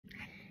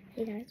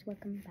Hey guys,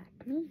 welcome back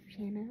to my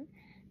channel,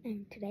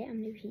 and today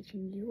I'm going to be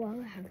teaching you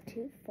all how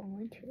to fall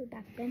into a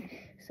backbend.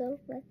 So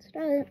let's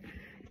start.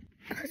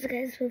 So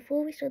guys,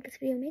 before we start this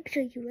video, make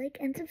sure you like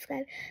and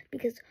subscribe,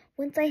 because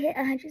once I hit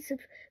 100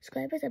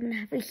 subscribers, I'm going to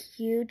have a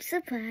huge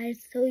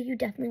surprise, so you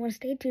definitely want to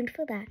stay tuned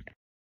for that.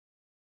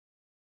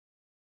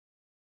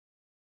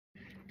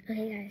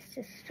 Okay guys,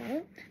 to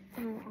start,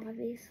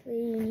 obviously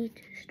you need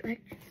to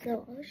stretch,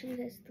 so I'll show you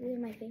guys 3 of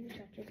my favorite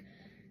stretches.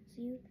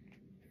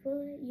 So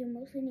you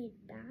mostly need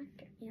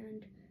back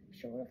and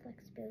shoulder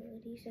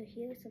flexibility. So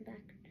here are some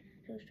back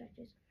shoulder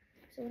stretches.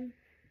 So one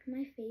of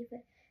my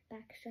favorite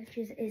back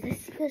stretches is a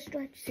seeker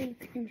stretch. So you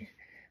can just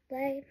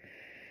lay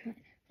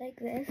like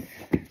this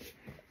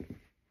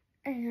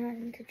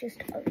and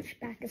just arch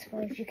back as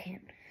far as you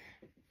can.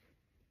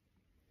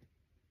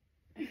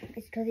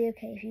 It's totally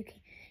okay if you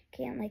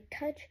can't like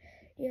touch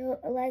your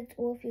legs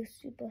or if you're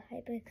super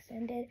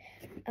hyperextended.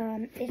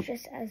 It's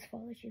just as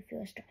far as you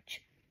feel a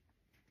stretch.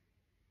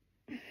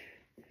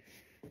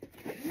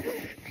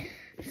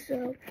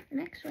 So the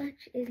next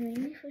stretch is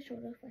mainly for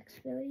shoulder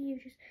flexibility. You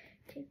just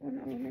take one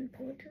arm and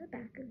pull it to the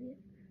back of you,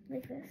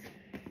 like this.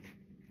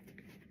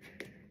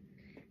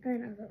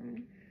 And then other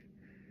arm.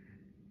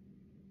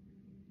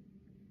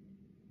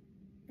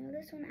 Now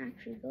this one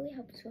actually really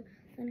helps for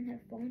learning how to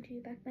fall into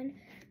your back bend.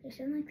 Just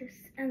stand like this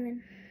and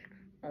then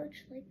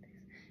arch like this.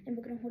 And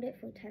we're going to hold it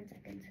for 10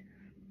 seconds.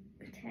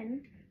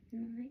 10,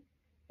 9,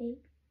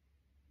 8.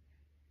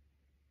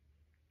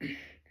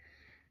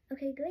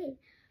 Okay, great.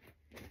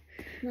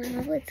 Well,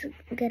 now let's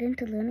get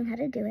into learning how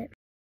to do it.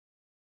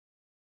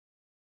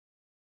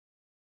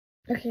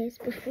 Okay,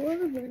 so before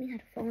learning how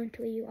to fall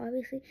into it, you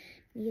obviously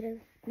need to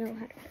know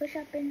how to push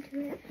up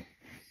into it.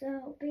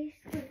 So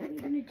basically what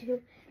you're going to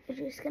do is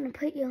you're just going to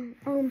put your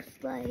arms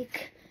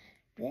like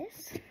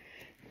this.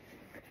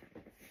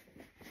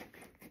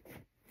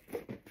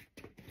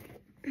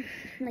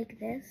 Like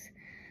this,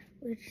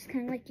 which is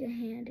kind of like your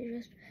hand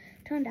is just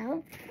turned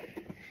out.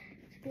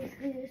 So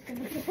basically you're just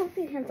going to put both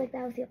your hands like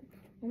that with your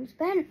arms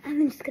bent,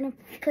 and then just going to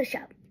push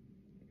up.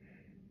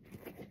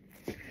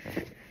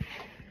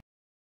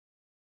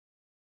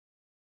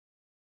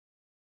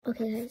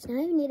 Okay guys,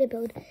 now you need to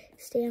build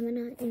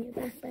stamina in your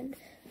back bend.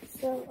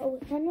 So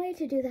one way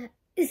to do that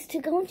is to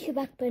go into your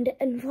back bend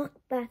and rock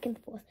back and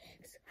forth.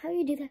 So how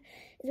you do that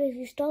is if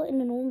you start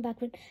in a normal back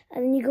bend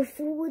and then you go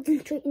forwards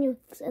and straighten your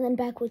legs and then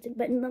backwards and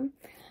bend them.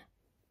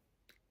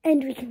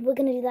 And we're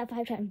gonna do that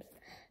 5 times.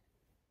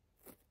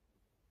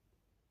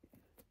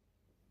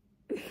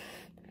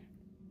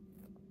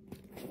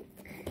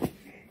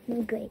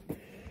 Great.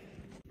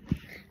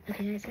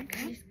 Okay guys, next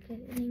just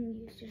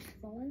getting used to just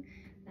falling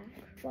back.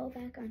 Fall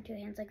back onto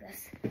your hands like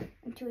this,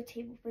 into a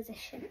table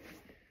position.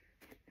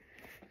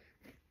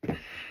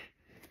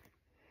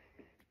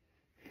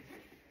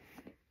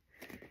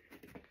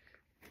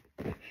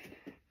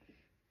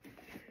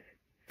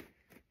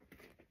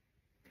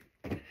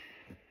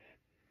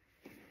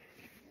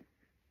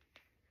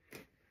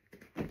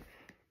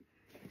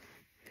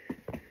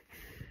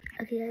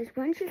 Okay guys,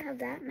 once you have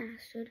that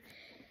mastered,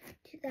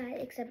 do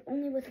that except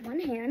only with one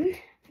hand,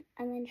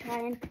 and then try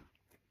and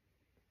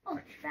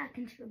arch back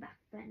into a back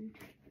bend.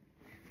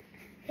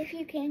 If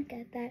you can't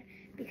get that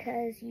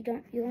because you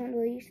don't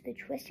really use the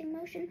twisting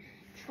motion,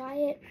 try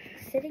it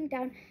sitting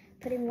down,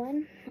 putting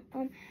one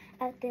arm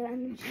out there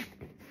and then just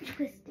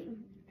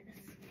twisting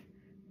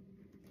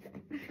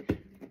this.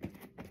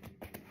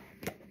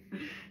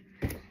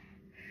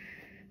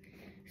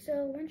 So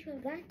once you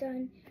have that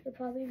done, you'll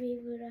probably be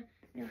able to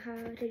know how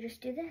to just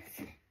do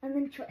this and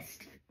then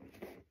twist.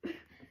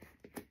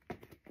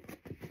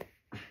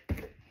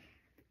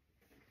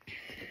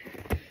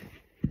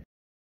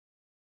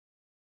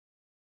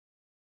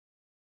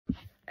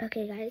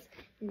 Okay guys,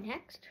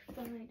 next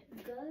find a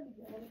good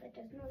wall that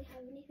doesn't really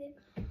have anything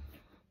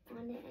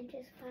on it and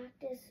just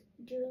practice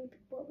doing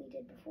what we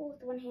did before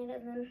with one hand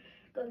and then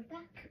going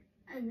back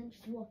and then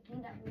just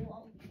walking down the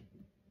wall.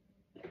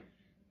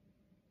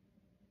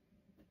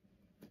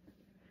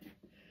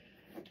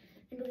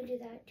 And we're going to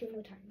do that 2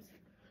 more times.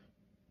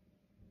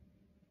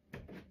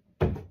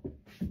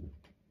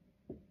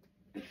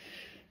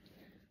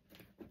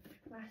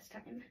 Last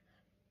time.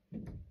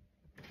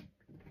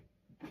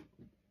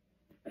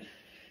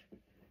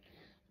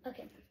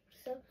 Okay,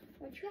 so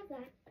once you have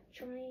that,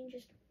 try and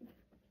just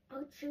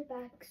arch your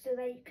back so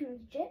that you can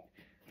reach it.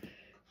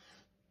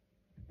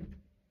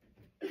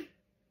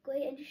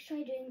 Great, and just try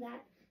doing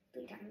that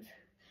 3 times.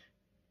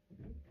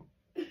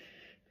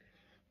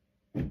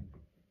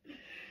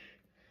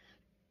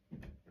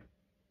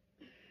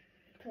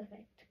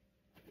 Perfect.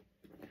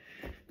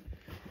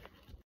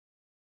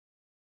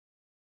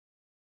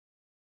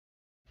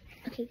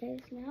 Okay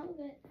guys, now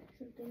we'll get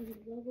something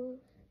lower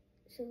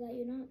so that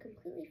you're not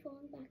completely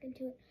falling back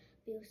into it,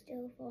 but you're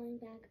still falling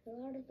back a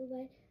lot of the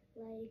way,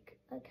 like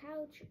a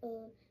couch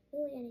or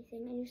really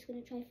anything, and you're just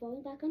going to try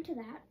falling back onto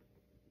that.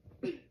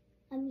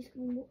 I'm just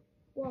going to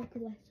walk the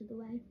rest of the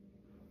way.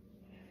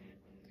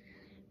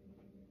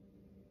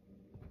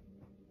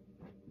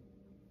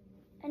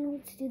 And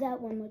let's do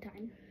that one more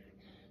time.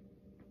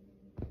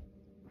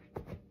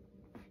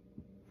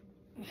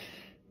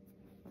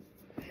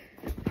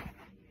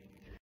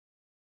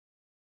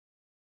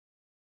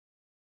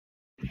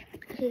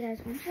 Okay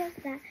guys, once you have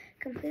that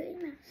completely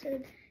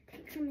mastered,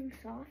 take something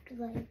soft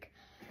like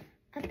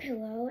a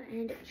pillow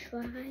and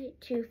try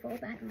to fall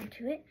back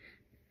onto it.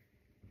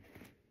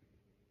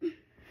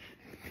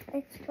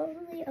 It's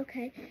totally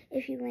okay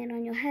if you land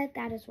on your head.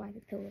 That is why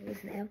the pillow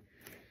is there.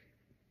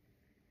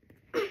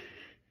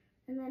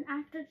 And then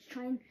after,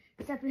 try and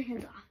step your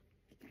hands off.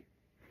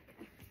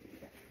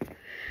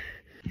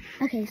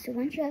 Okay, so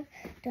once you have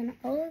done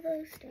all of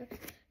those steps,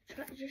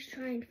 just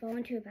try and fall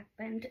into a back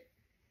bend.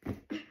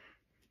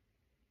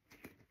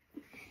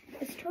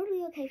 It's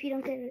totally okay if you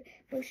don't get it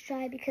first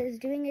try, because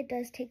doing it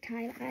does take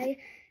time. I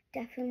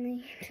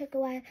definitely took a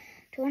while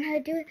to learn how to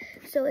do it.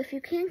 So if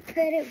you can't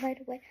get it right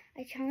away,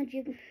 I challenge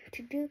you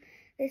to do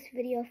this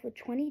video for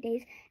 20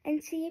 days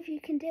and see if you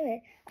can do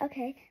it.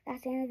 Okay,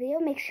 that's the end of the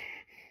video.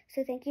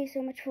 So thank you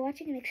so much for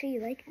watching. Make sure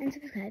you like and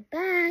subscribe.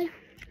 Bye!